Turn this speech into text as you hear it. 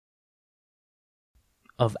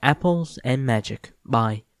of Apples and Magic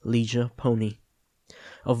by Leisure Pony,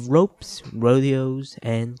 of Ropes, Rodeos,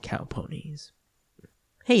 and Cowponies.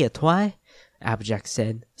 "Hey, Twi," Applejack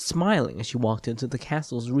said, smiling as she walked into the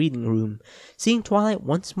castle's reading room, seeing Twilight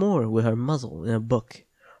once more with her muzzle in a book,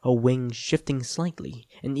 her wings shifting slightly,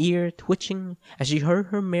 an ear twitching as she heard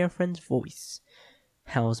her mare friend's voice.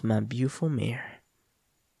 "How's my beautiful mare?"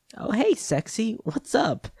 "Oh, hey, sexy, what's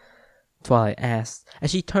up?" Twilight asked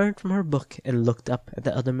as she turned from her book and looked up at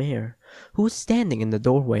the other mare, who was standing in the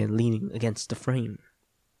doorway and leaning against the frame.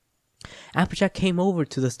 Applejack came over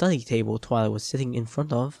to the study table Twilight was sitting in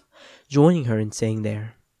front of, joining her in saying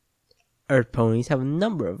there, "Earth ponies have a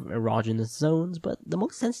number of erogenous zones, but the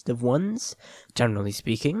most sensitive ones, generally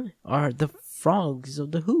speaking, are the frogs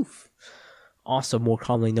of the hoof, also more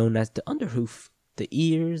commonly known as the underhoof, the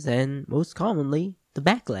ears, and, most commonly, the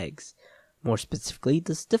back legs, more specifically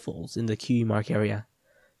the stifles in the QE mark area."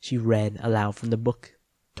 She read aloud from the book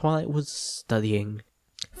Twilight was studying,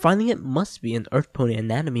 finding it must be an Earth Pony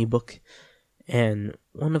anatomy book, and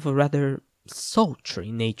one of a rather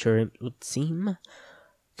sultry nature it would seem,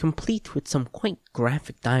 complete with some quite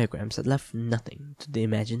graphic diagrams that left nothing to the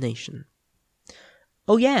imagination.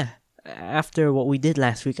 "Oh yeah, after what we did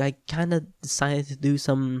last week, I kinda decided to do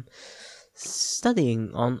some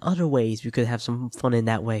studying on other ways we could have some fun in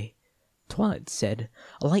that way," Twilight said,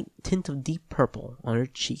 a light tint of deep purple on her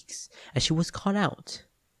cheeks as she was caught out,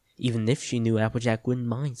 even if she knew Applejack wouldn't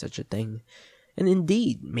mind such a thing, and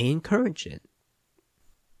indeed may encourage it.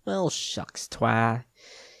 "Well, shucks, Twi.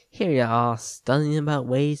 Here you are, studying about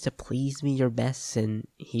ways to please me your best, and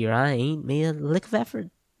here I ain't made a lick of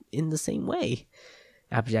effort in the same way,"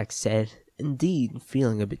 Applejack said, indeed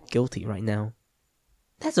feeling a bit guilty right now.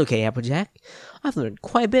 "That's okay, Applejack. I've learned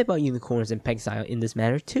quite a bit about unicorns and Pegasi in this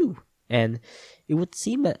matter, too, and it would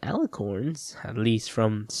seem that alicorns, at least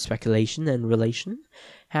from speculation and relation,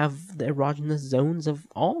 have the erogenous zones of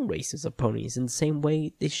all races of ponies in the same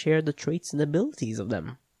way they share the traits and abilities of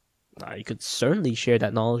them. I could certainly share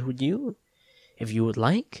that knowledge with you, if you would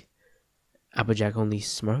like." Applejack only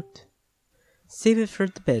smirked. "Save it for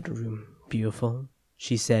the bedroom, beautiful,"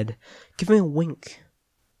 she said, giving a wink.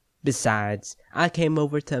 "Besides, I came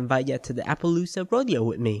over to invite you to the Appaloosa Rodeo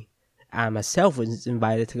with me. I myself was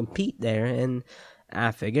invited to compete there, and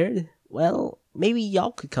I figured, well, maybe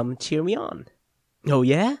y'all could come and cheer me on." "Oh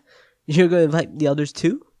yeah? You're going to invite the others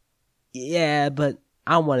too?" "Yeah, but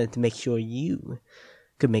I wanted to make sure you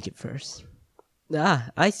could make it first."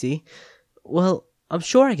 "Ah, I see. Well, I'm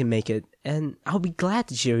sure I can make it, and I'll be glad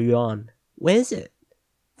to cheer you on. When is it?"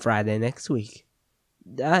 "Friday next week.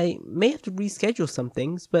 I may have to reschedule some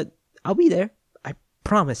things, but I'll be there. I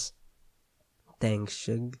promise." "Thanks,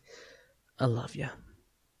 Shug. I love you.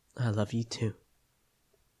 I love you too."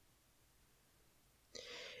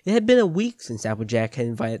 It had been a week since Applejack had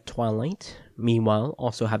invited Twilight, meanwhile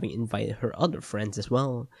also having invited her other friends as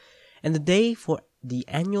well, and the day for the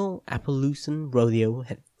annual Appaloosan Rodeo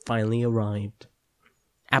had finally arrived.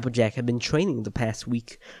 Applejack had been training the past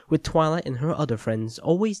week, with Twilight and her other friends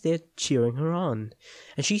always there cheering her on,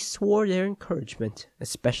 and she swore their encouragement,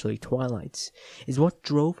 especially Twilight's, is what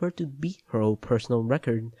drove her to beat her old personal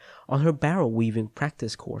record on her barrel weaving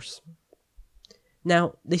practice course.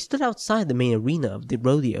 Now, they stood outside the main arena of the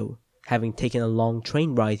rodeo, having taken a long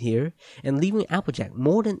train ride here, and leaving Applejack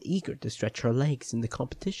more than eager to stretch her legs in the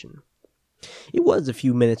competition. It was a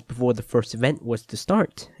few minutes before the first event was to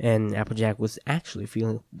start, and Applejack was actually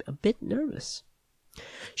feeling a bit nervous.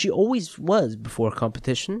 She always was before a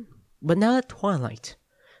competition, but now that Twilight,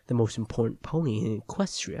 the most important pony in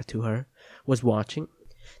Equestria to her, was watching,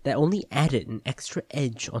 that only added an extra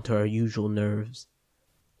edge onto her usual nerves.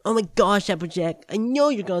 "Oh my gosh, Applejack, I know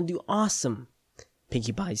you're gonna do awesome,"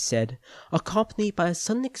 Pinkie Pie said, accompanied by a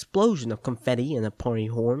sudden explosion of confetti and a party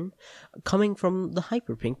horn coming from the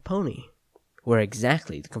hyperpink pony. Where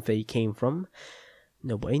exactly the confetti came from,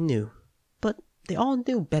 nobody knew, but they all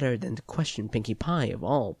knew better than to question Pinkie Pie of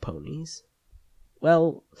all ponies.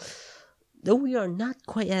 "Well, though we are not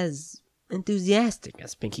quite as enthusiastic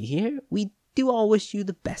as Pinkie here, we do all wish you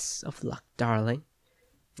the best of luck, darling,"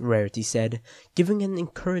 Rarity said, giving an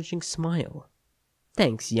encouraging smile.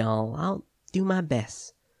 "Thanks, y'all. I'll do my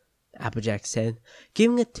best," Applejack said,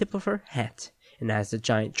 giving a tip of her hat, and as the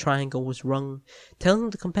giant triangle was rung, telling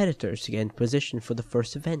the competitors to get in position for the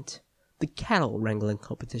first event, the cattle wrangling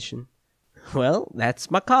competition. "Well, that's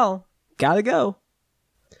my call. Gotta go."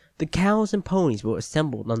 The cows and ponies were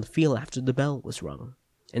assembled on the field after the bell was rung,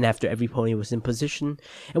 and after every pony was in position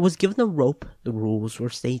and was given a rope, the rules were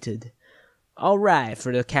stated. "All right,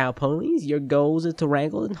 for the cow ponies, your goals are to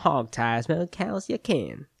wrangle and hog tie as many cows as you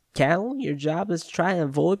can. Cattle, your job is to try and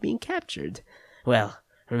avoid being captured. Well,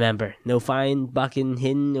 Remember, no firing, bucking,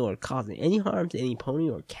 hitting, or causing any harm to any pony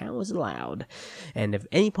or cow is allowed. And if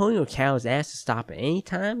any pony or cow is asked to stop at any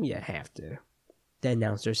time, you have to," the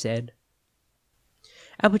announcer said.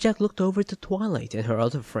 Applejack looked over to Twilight and her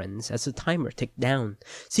other friends as the timer ticked down,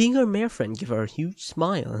 seeing her mare friend give her a huge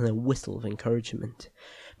smile and a whistle of encouragement,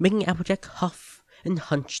 making Applejack huff and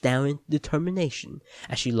hunch down in determination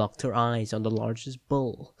as she locked her eyes on the largest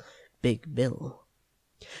bull, Big Bill.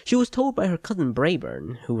 She was told by her cousin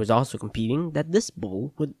Brayburn, who was also competing, that this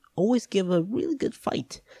bull would always give a really good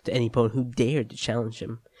fight to any pony who dared to challenge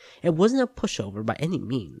him. It wasn't a pushover by any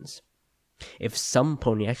means. If some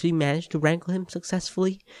pony actually managed to wrangle him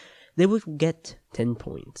successfully, they would get 10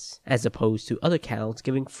 points, as opposed to other cows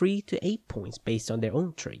giving 3 to 8 points based on their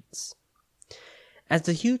own traits. As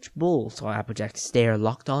the huge bull saw Applejack's stare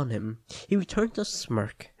locked on him, he returned a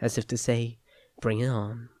smirk, as if to say, "Bring it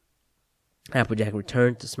on." Applejack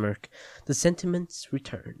returned the smirk. The sentiments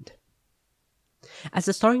returned. As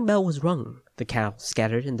the starting bell was rung, the cows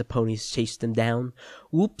scattered and the ponies chased them down,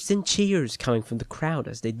 whoops and cheers coming from the crowd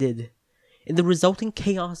as they did. In the resulting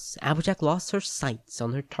chaos, Applejack lost her sights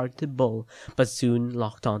on her targeted bull, but soon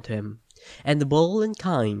locked onto him, and the bull in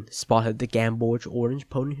kind spotted the gamboge orange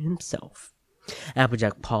pony himself.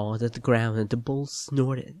 Applejack pawed at the ground and the bull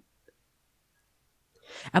snorted.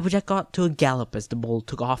 Applejack got to a gallop as the bull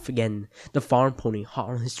took off again, the farm pony hot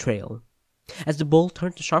on his trail. As the bull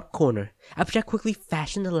turned the sharp corner, Applejack quickly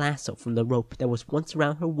fashioned a lasso from the rope that was once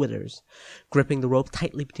around her withers, gripping the rope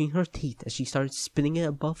tightly between her teeth as she started spinning it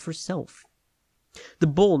above herself. The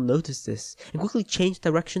bull noticed this and quickly changed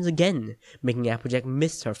directions again, making Applejack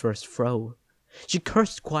miss her first throw. She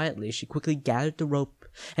cursed quietly as she quickly gathered the rope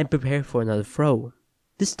and prepared for another throw,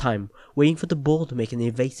 this time waiting for the bull to make an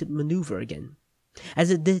evasive maneuver again.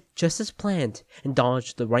 As it did just as planned and dodged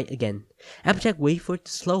to the right again, Applejack waited for it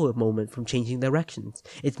to slow a moment from changing directions,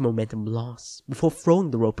 its momentum lost, before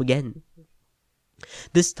throwing the rope again.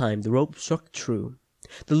 This time the rope struck true,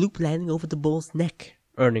 the loop landing over the bull's neck,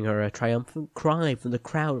 earning her a triumphant cry from the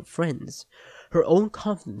crowd of friends, her own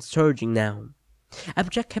confidence surging now.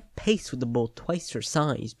 Applejack kept pace with the bull twice her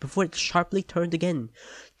size before it sharply turned again,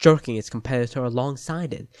 jerking its competitor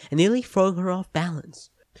alongside it and nearly throwing her off balance,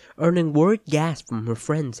 earning worried gasps from her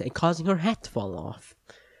friends and causing her hat to fall off.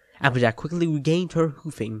 Applejack quickly regained her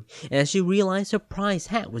hoofing, and as she realized her prize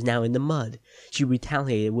hat was now in the mud, she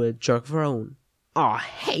retaliated with a jerk of her own. "Aw,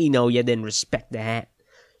 hey, no, you didn't respect the hat,"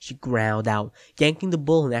 she growled out, yanking the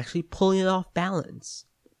bull and actually pulling it off balance.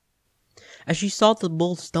 As she saw the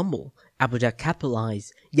bull stumble, Applejack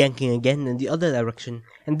capitalized, yanking again in the other direction,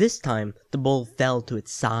 and this time the bull fell to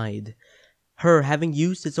its side, her having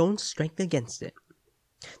used its own strength against it.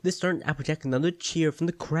 This earned Applejack another cheer from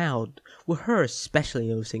the crowd, with her especially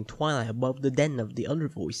noticing Twilight above the din of the other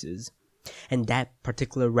voices, and that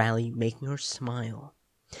particular rally making her smile.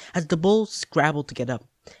 As the bull scrabbled to get up,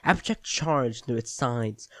 Applejack charged to its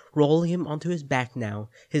sides, rolling him onto his back now,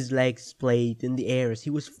 his legs splayed in the air as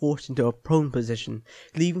he was forced into a prone position,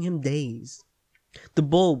 leaving him dazed. The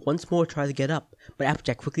bull once more tried to get up, but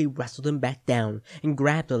Applejack quickly wrestled him back down and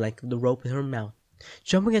grabbed the length of the rope in her mouth,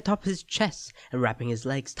 jumping atop his chest and wrapping his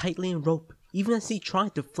legs tightly in rope, even as he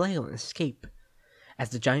tried to flail and escape. As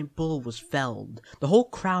the giant bull was felled, the whole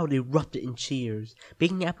crowd erupted in cheers,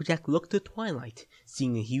 making Applejack look to Twilight,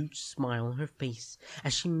 seeing a huge smile on her face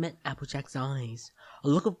as she met Applejack's eyes, a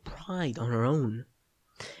look of pride on her own.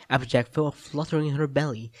 Applejack felt a fluttering in her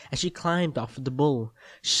belly as she climbed off of the bull,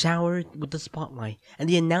 showered with the spotlight, and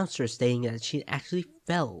the announcer stating that she had actually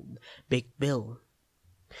felled Big Bill.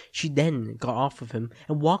 She then got off of him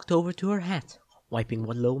and walked over to her hat, wiping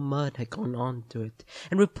what little mud had gone onto it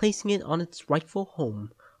and replacing it on its rightful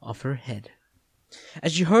home off her head.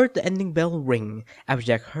 As she heard the ending bell ring,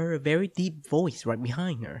 Applejack heard a very deep voice right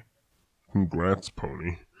behind her. "Congrats,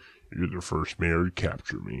 Pony. You're the first mare to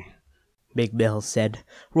capture me," Big Bill said,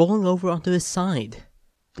 rolling over onto his side.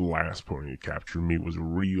 "The last pony to capture me was a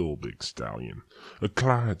real big stallion, a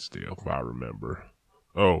Clydesdale if I remember.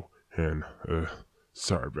 Oh, and,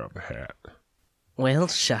 sorry about the hat." "Well,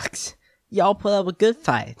 shucks. Y'all put up a good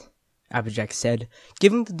fight," Applejack said,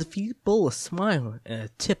 giving the defeated bull a smile and a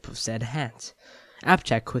tip of said hat.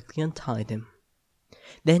 Applejack quickly untied him.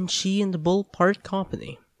 Then she and the bull parted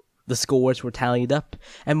company. The scores were tallied up,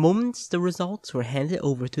 and moments the results were handed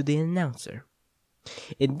over to the announcer.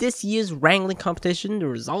 "In this year's wrangling competition, the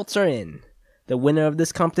results are in. The winner of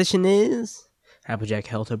this competition is..." Applejack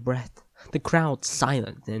held her breath, the crowd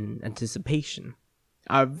silent in anticipation.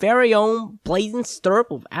 "Our very own Blazing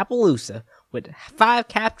Stirrup of Appaloosa, with 5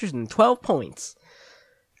 captures and 12 points.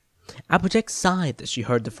 Applejack sighed as she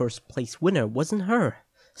heard the first place winner wasn't her.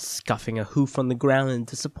 scuffing a hoof on the ground in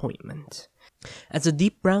disappointment. As the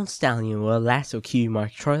deep brown stallion with a lasso cue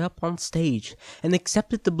mark trotted up on stage and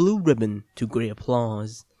accepted the blue ribbon to great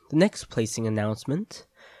applause, the next placing announcement,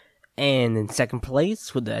 and in second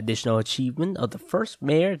place with the additional achievement of the first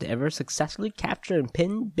mare to ever successfully capture and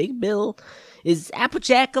pin Big Bill, is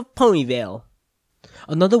Applejack of Ponyville.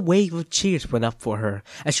 Another wave of cheers went up for her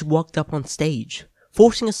as she walked up on stage.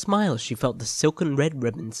 Forcing a smile as she felt the silken red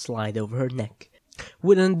ribbon slide over her neck,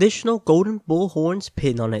 with an additional golden bull horns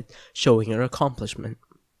pin on it showing her accomplishment.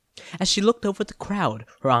 As she looked over the crowd,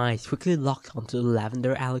 her eyes quickly locked onto the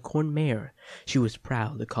lavender alicorn mare she was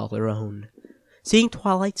proud to call her own. Seeing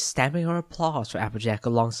Twilight stamping her applause for Applejack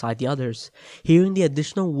alongside the others, hearing the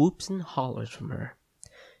additional whoops and hollers from her,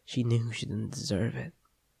 she knew she didn't deserve it.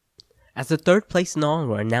 As the third place and on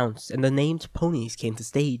were announced and the named ponies came to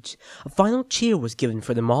stage, a final cheer was given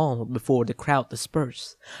for them all before the crowd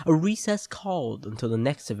dispersed. A recess called until the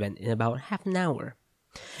next event in about half an hour.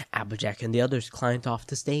 Applejack and the others climbed off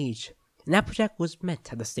the stage, and Applejack was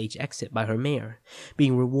met at the stage exit by her mare,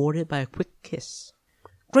 being rewarded by a quick kiss.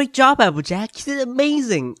 "Great job, Applejack! You did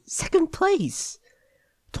amazing! Second place!"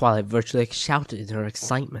 Twilight virtually shouted in her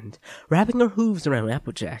excitement, wrapping her hooves around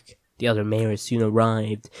Applejack. The other mares soon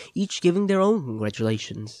arrived, each giving their own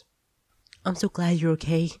congratulations. "I'm so glad you're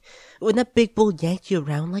okay. When that big bull yanked you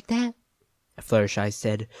around like that," Fluttershy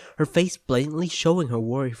said, her face blatantly showing her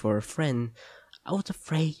worry for her friend, "I was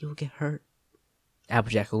afraid you would get hurt."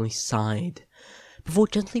 Applejack only sighed, before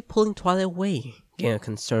gently pulling Twilight away, getting a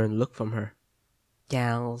concerned look from her.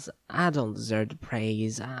 "Gals, I don't deserve the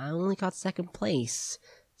praise. I only got second place.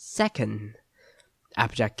 Second."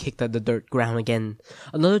 Applejack kicked at the dirt ground again,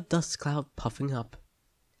 another dust cloud puffing up.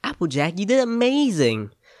 "Applejack, you did amazing! You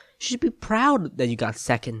should be proud that you got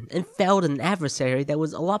second and felled an adversary that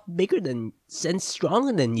was a lot bigger than and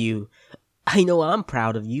stronger than you. I know I'm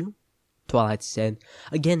proud of you," Twilight said,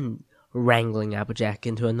 again wrangling Applejack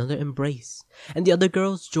into another embrace, and the other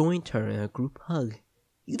girls joined her in a group hug.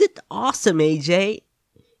 "You did awesome, AJ!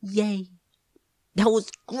 Yay! That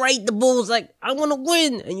was great. The bull was like, 'I want to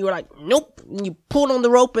win,' and you were like, 'Nope,' and you pulled on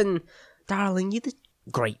the rope, and darling, you did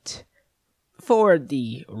great. For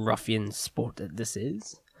the ruffian sport that this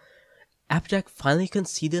is." Applejack finally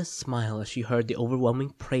conceded a smile as she heard the overwhelming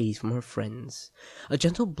praise from her friends, a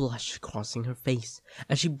gentle blush crossing her face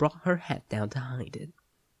as she brought her hat down to hide it.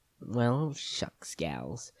 "Well, shucks,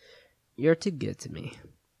 gals, you're too good to me,"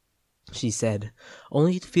 she said,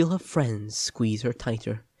 only to feel her friends squeeze her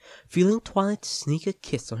tighter, feeling Twilight sneak a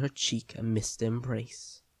kiss on her cheek amidst the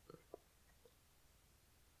embrace.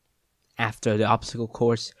 After the obstacle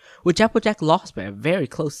course, which Applejack lost by a very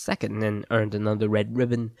close second and earned another red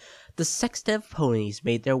ribbon, the sextet of ponies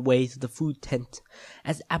made their way to the food tent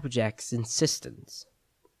at Applejack's insistence.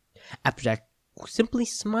 Applejack simply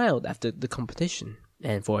smiled after the competition,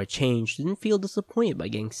 and for a change didn't feel disappointed by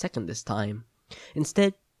getting second this time.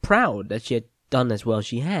 Instead, proud that she had done as well as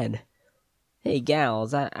she had. "Hey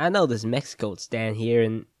gals, I know this Mexico stand here,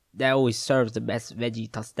 and that always serves the best veggie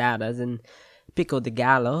tostadas and pico de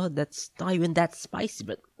gallo that's not even that spicy,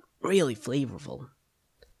 but really flavorful,"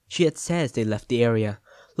 she had said as they left the area,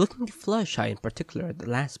 looking to Fluttershy in particular at the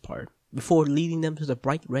last part, before leading them to the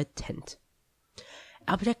bright red tent.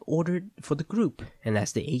 Applejack ordered for the group, and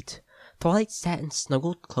as they ate, Twilight sat and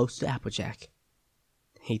snuggled close to Applejack.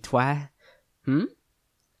 "Hey Twi,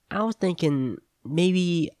 I was thinking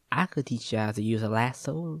maybe I could teach you how to use a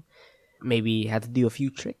lasso, maybe how to do a few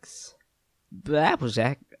tricks. But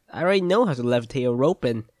Applejack, I already know how to levitate a rope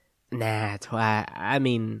and..." "Nah, Twi, I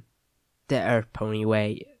mean the Earth Pony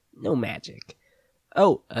way, no magic."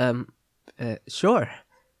 "Oh, sure,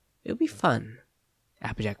 it'll be fun,"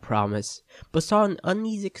 Applejack promised, but saw an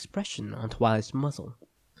uneasy expression on Twilight's muzzle.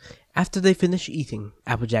 After they finished eating,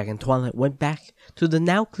 Applejack and Twilight went back to the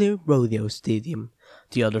now clear rodeo stadium.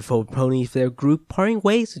 The other 4 ponies of their group parting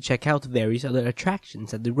ways to check out the various other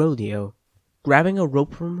attractions at the rodeo. Grabbing a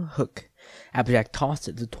rope from a hook, Applejack tossed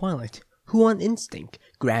it to Twilight, who on instinct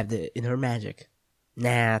grabbed it in her magic.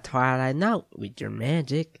 "Nah, Twilight, not with your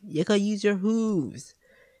magic. You gotta use your hooves,"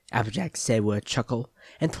 Applejack said with a chuckle,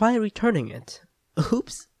 and Twilight returning it.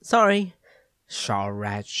 "Oops, sorry." "Shall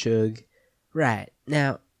right, Shug. Right,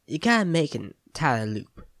 now, you gotta make and tie a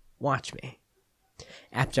loop. Watch me."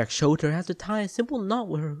 Applejack showed her how to tie a simple knot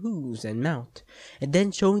with her hooves and mount, and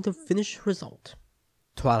then showing the finished result.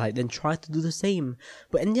 Twilight then tried to do the same,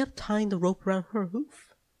 but ended up tying the rope around her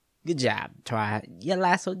hoof. "Good job, Twilight. You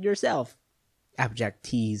lassoed yourself," Applejack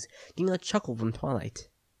teased, getting a chuckle from Twilight.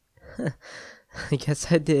 "I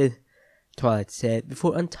guess I did," Twilight said,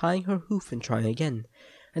 before untying her hoof and trying again,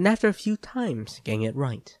 and after a few times getting it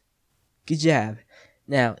right. "Good job.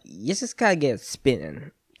 Now, you just gotta get it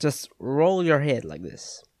spinning. Just roll your head like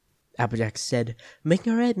this, Applejack said,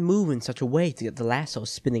 making her head move in such a way to get the lasso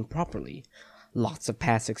spinning properly. Lots of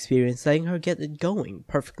past experience letting her get it going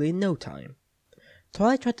perfectly in no time.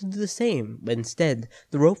 Twilight tried to do the same, but instead,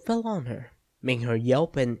 the rope fell on her, making her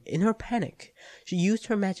yelp, and in her panic, she used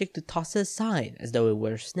her magic to toss it aside as though it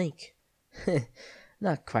were a snake.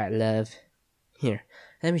 Not quite, love. Here,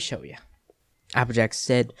 let me show you, Applejack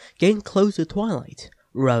said, getting close to Twilight,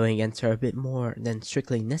 rubbing against her a bit more than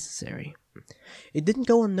strictly necessary. It didn't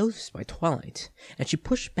go unnoticed by Twilight, and she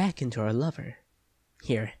pushed back into her lover.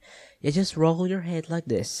 Here, you just roll your head like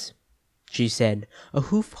this, she said, a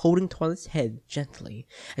hoof holding Twilight's head gently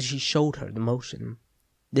as she showed her the motion.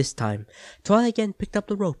 This time, Twilight again picked up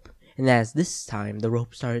the rope, and as this time the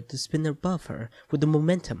rope started to spin above her with the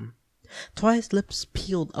momentum, Twilight's lips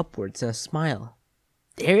peeled upwards in a smile.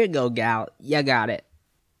 There you go, gal, you got it,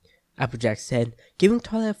 Applejack said, giving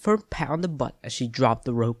Twilight a firm pat on the butt as she dropped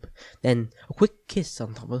the rope, then a quick kiss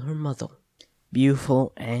on top of her muzzle.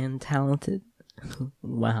 Beautiful and talented?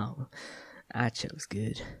 Wow, that chose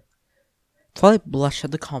good. Twilight blushed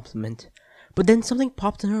at the compliment, but then something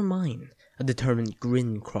popped in her mind, a determined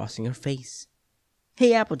grin crossing her face.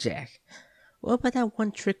 Hey, Applejack, what about that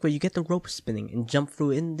one trick where you get the rope spinning and jump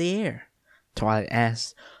through it in the air? Twilight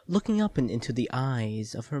asked, looking up and into the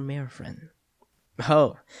eyes of her mare friend.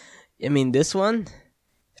 Oh, you mean this one?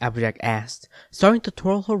 Applejack asked, starting to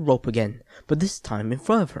twirl her rope again, but this time in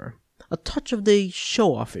front of her, a touch of the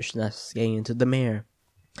show-offishness getting into the mare.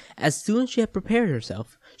 As soon as she had prepared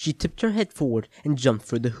herself, she tipped her head forward and jumped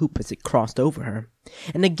through the hoop as it crossed over her,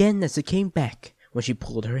 and again as it came back when she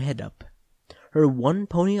pulled her head up. Her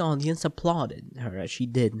one-pony audience applauded her as she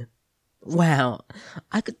did. Wow,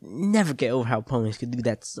 I could never get over how ponies could do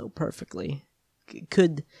that so perfectly.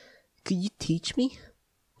 Could you teach me?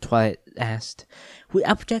 Twilight asked, with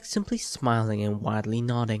Applejack simply smiling and widely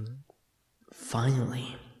nodding.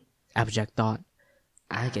 Finally, Applejack thought,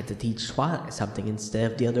 I get to teach Twilight something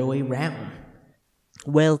instead of the other way round.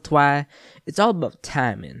 Well, Twi, it's all about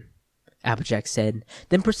timing, Applejack said,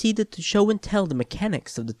 then proceeded to show and tell the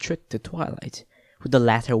mechanics of the trick to Twilight, with the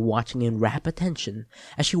latter watching in rapt attention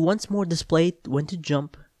as she once more displayed when to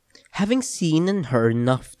jump. Having seen and heard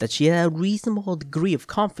enough that she had a reasonable degree of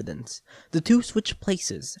confidence, the two switched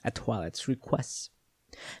places at Twilight's request.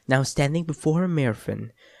 Now standing before her mare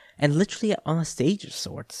friend, and literally on a stage of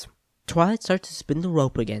sorts, Twilight started to spin the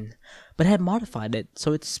rope again, but had modified it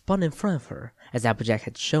so it spun in front of her, as Applejack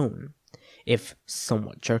had shown, if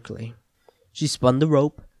somewhat jerkily. She spun the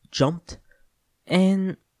rope, jumped,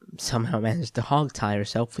 and somehow managed to hog-tie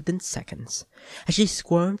herself within seconds. As she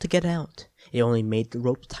squirmed to get out, it only made the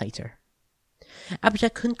rope tighter.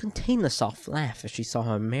 Applejack couldn't contain a soft laugh as she saw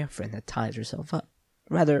her mare friend had tied herself up,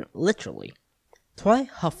 rather literally. Twilight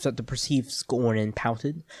huffed at the perceived scorn and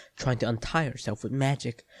pouted, trying to untie herself with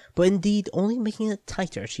magic, but indeed only making it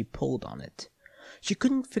tighter as she pulled on it. She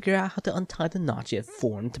couldn't figure out how to untie the knot she had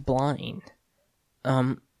formed blind.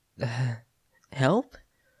 Help?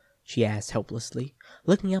 She asked helplessly,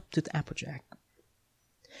 looking up to Applejack.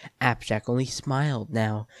 Applejack only smiled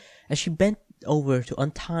now, as she bent over to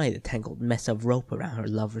untie the tangled mess of rope around her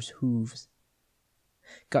lover's hooves.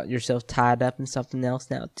 Got yourself tied up in something else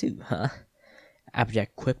now too, huh?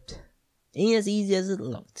 Applejack quipped. Ain't as easy as it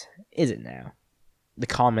looked, is it now? The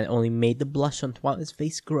comment only made the blush on Twilight's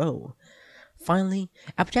face grow. Finally,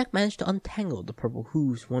 Applejack managed to untangle the purple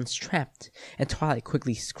hooves once trapped, and Twilight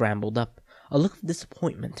quickly scrambled up, a look of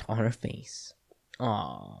disappointment on her face.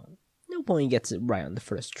 Aw, no pony gets it right on the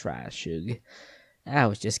first try, Shug. I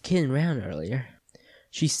was just kidding around earlier,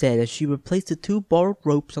 she said as she replaced the two borrowed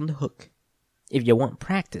ropes on the hook. If you want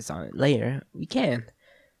practice on it later, we can.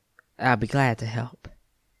 I'll be glad to help.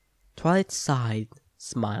 Twilight sighed,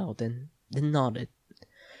 smiled, and then nodded.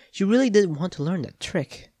 She really did want to learn that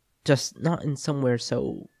trick, just not in somewhere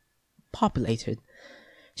so populated.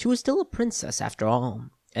 She was still a princess after all,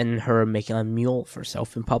 and her making a mule of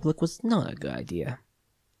herself in public was not a good idea.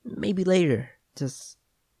 Maybe later, just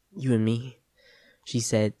you and me, she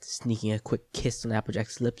said, sneaking a quick kiss on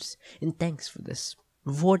Applejack's lips in thanks for this,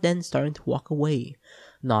 before then starting to walk away,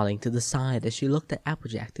 nodding to the side as she looked at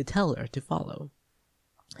Applejack to tell her to follow.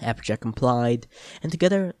 Applejack complied, and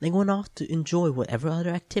together they went off to enjoy whatever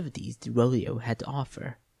other activities the rodeo had to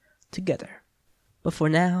offer, together. But for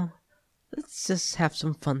now, let's just have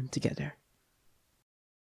some fun together.